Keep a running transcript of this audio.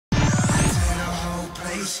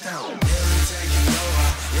stone. Yeah, we're taking over.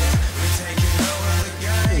 Yeah, we're taking over the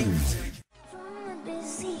game. From the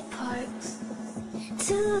busy parks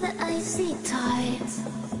to the icy tides,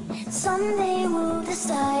 someday we'll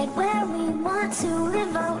decide where we want to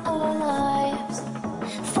live out our lives.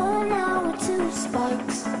 For now we're two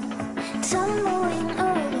sparks, tumbling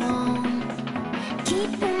along,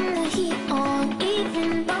 keeping the heat on,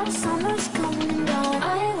 even though summer's coming and gone.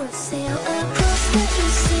 I would sail across the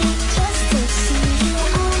east sea just to see you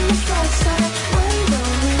on the far side. When the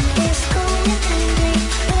wind is cold and angry,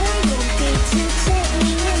 there you'll be to take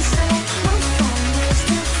me inside. My phone is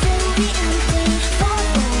to fill the empty,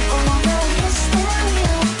 follow all the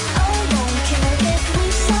hysteria. I don't care if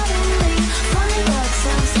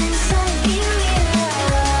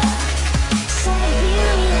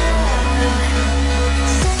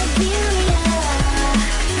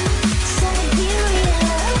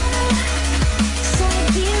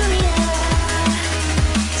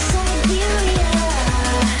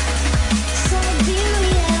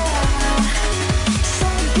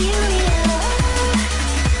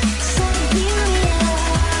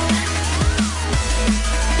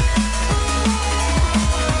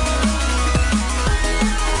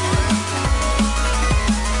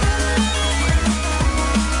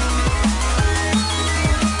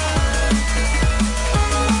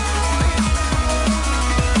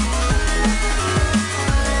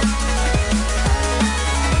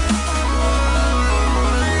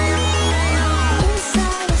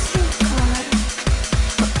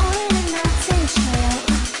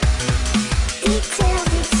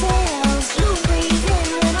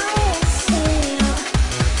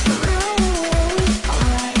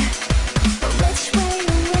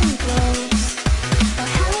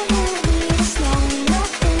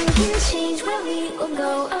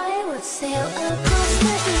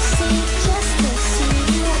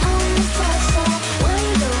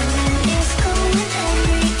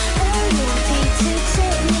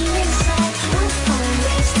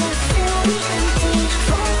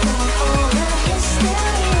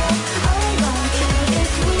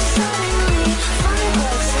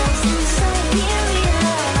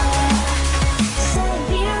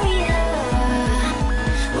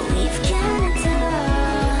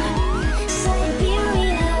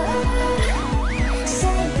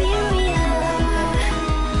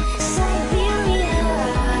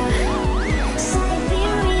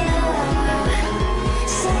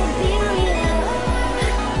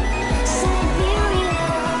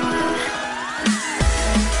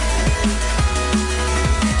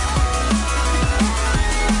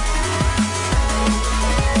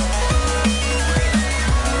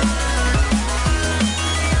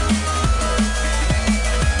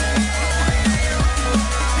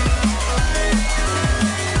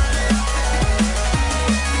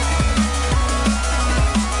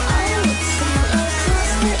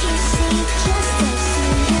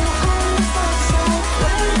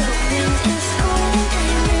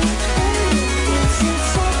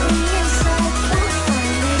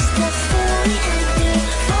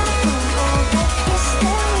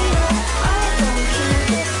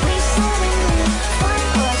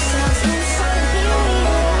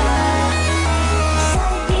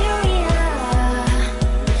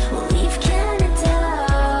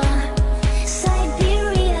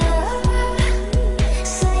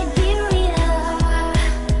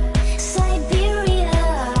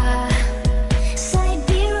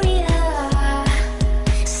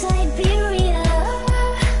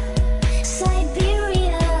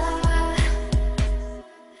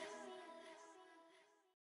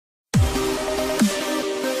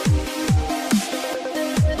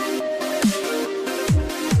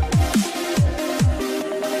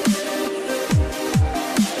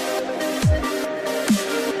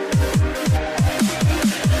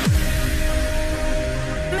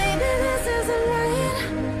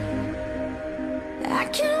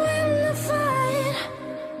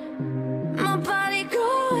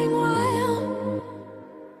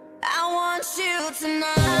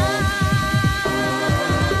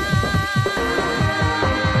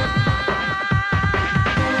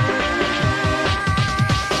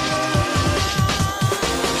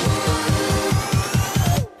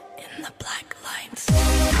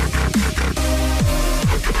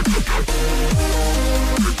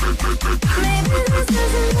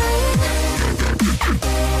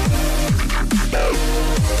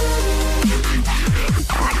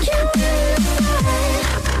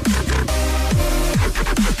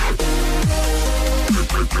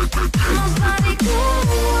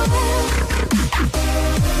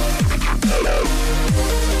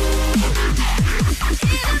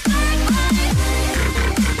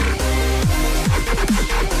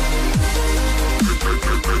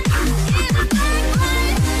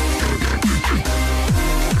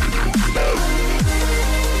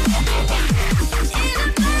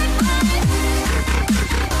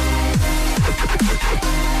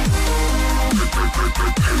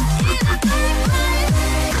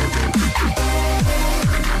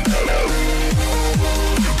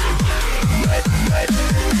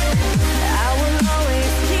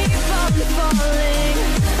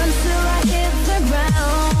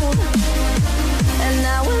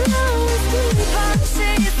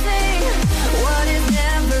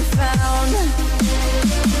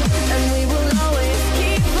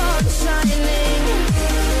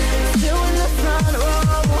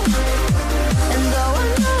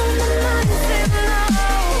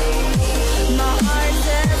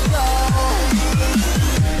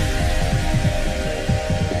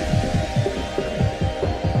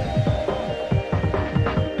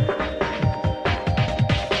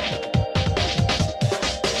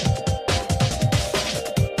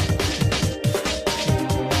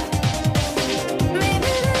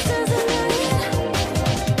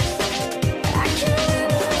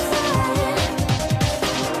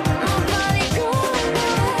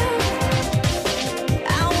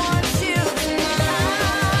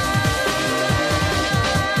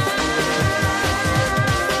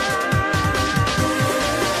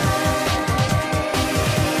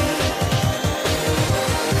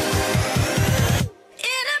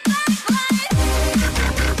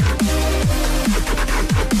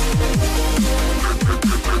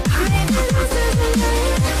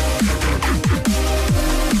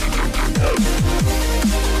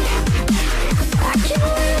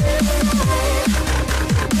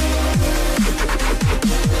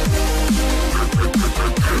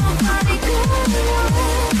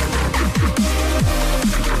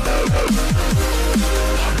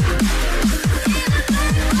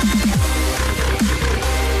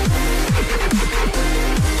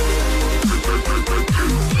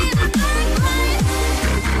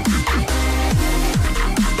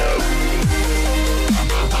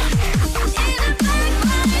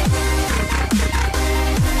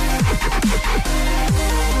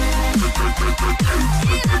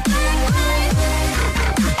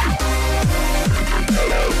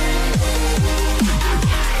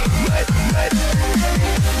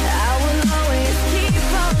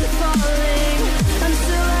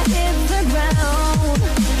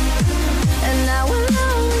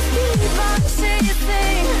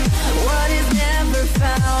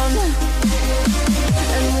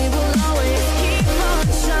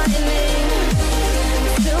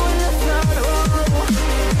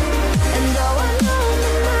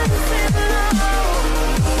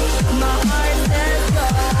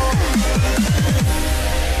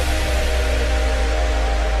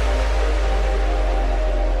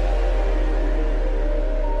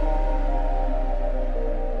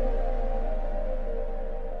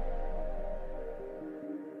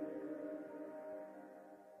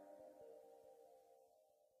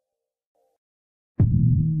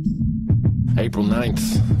April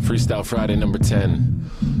 9th, Freestyle Friday number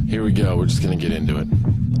 10. Here we go, we're just gonna get into it.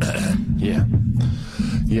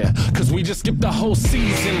 Yeah, cause we just skipped the whole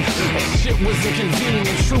season and shit was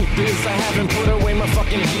inconvenient. Truth is, I haven't put away my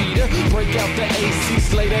fucking heater. Break out the AC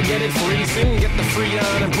Slater, get it freezing. Get the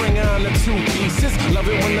Freon and bring on the 2 pieces. Love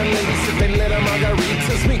it when the ladies sip they little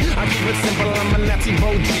margaritas. Me, I keep it simple, I'm a natty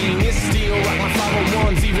bo genius. Still rock my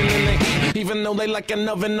 501s even in the heat, even though they like an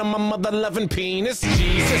oven on my mother loving penis.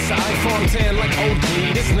 Jesus, I form 10 like old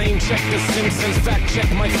Cletus. Name check the Simpsons, fact check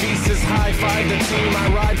my thesis. High five the team, I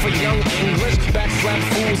ride for young English. Backslap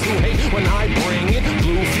fools who hate when I bring it.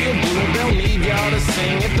 Bluefield, Bluebell, need y'all to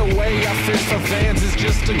sing it. The way I fish for fans is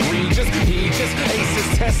just egregious. He just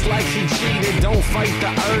aces tests like he cheated. Don't fight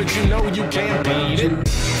the urge, you know you can't beat it.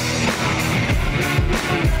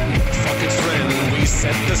 Fuck its friend, we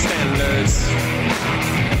set the standards.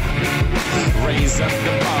 Raise up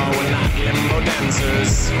the bar, we're not limbo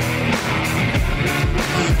dancers.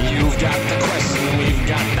 You've got the question, we've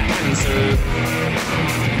got the answer.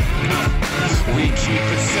 We keep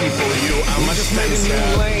it simple, I'm a just made a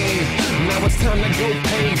new lane. Now it's time to go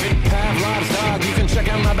pave it. Pavlov's dog, you can check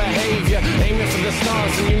out my behavior. Aiming for the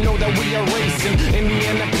stars and you know that we are racing.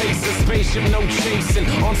 Indiana Pacers, spaceship, no chasing.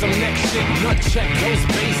 On some next shit, nut check those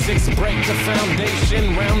basics. Break the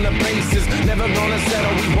foundation, round the bases. Never gonna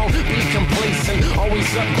settle, we won't be complacent. Always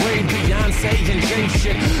upgrade Beyonce and J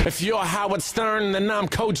shit. If you're Howard Stern, then I'm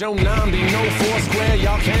Kojo Namdi. No 4 square,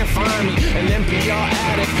 y'all can't find me. An NPR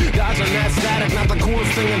addict, dodging that static. Not the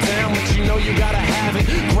coolest thing in town, but you know you gotta have it.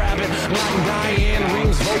 Grab it like Diane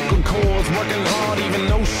Reeves, vocal cords. Working hard even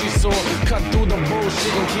though she's sore. Cut through the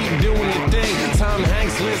bullshit and keep doing your thing. Tom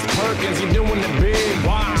Hanks, Liz Perkins, you're doing it big.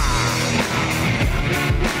 Wow.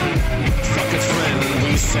 Fuck its friend,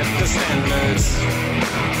 we set the standards.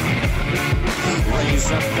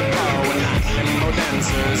 Raise up the bar, we're not limbo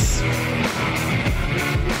dancers.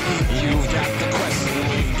 You've got the question,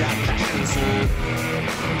 we've got the answer.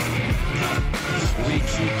 We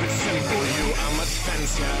keep it simple, you are much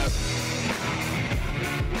fancier.